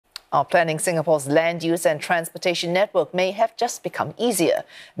Planning Singapore's land use and transportation network may have just become easier.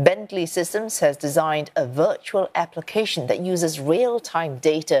 Bentley Systems has designed a virtual application that uses real-time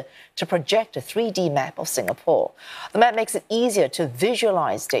data to project a 3D map of Singapore. The map makes it easier to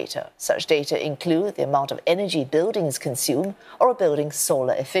visualize data. Such data include the amount of energy buildings consume or a building's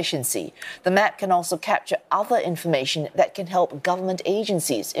solar efficiency. The map can also capture other information that can help government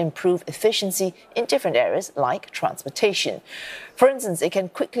agencies improve efficiency in different areas like transportation. For instance, it can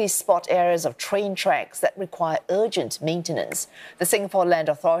quickly spot areas of train tracks that require urgent maintenance. The Singapore Land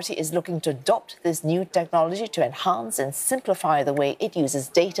Authority is looking to adopt this new technology to enhance and simplify the way it uses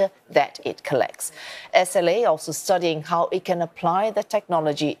data that it collects. SLA also studying how it can apply the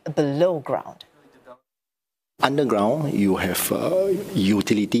technology below ground. Underground, you have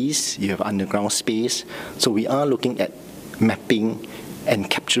utilities, you have underground space. So we are looking at mapping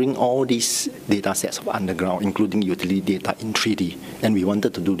and capturing all these data sets of underground, including utility data in 3D. And we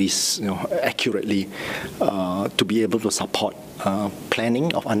wanted to do this accurately to be able to support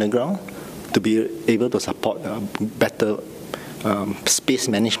planning of underground, to be able to support better space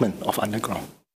management of underground.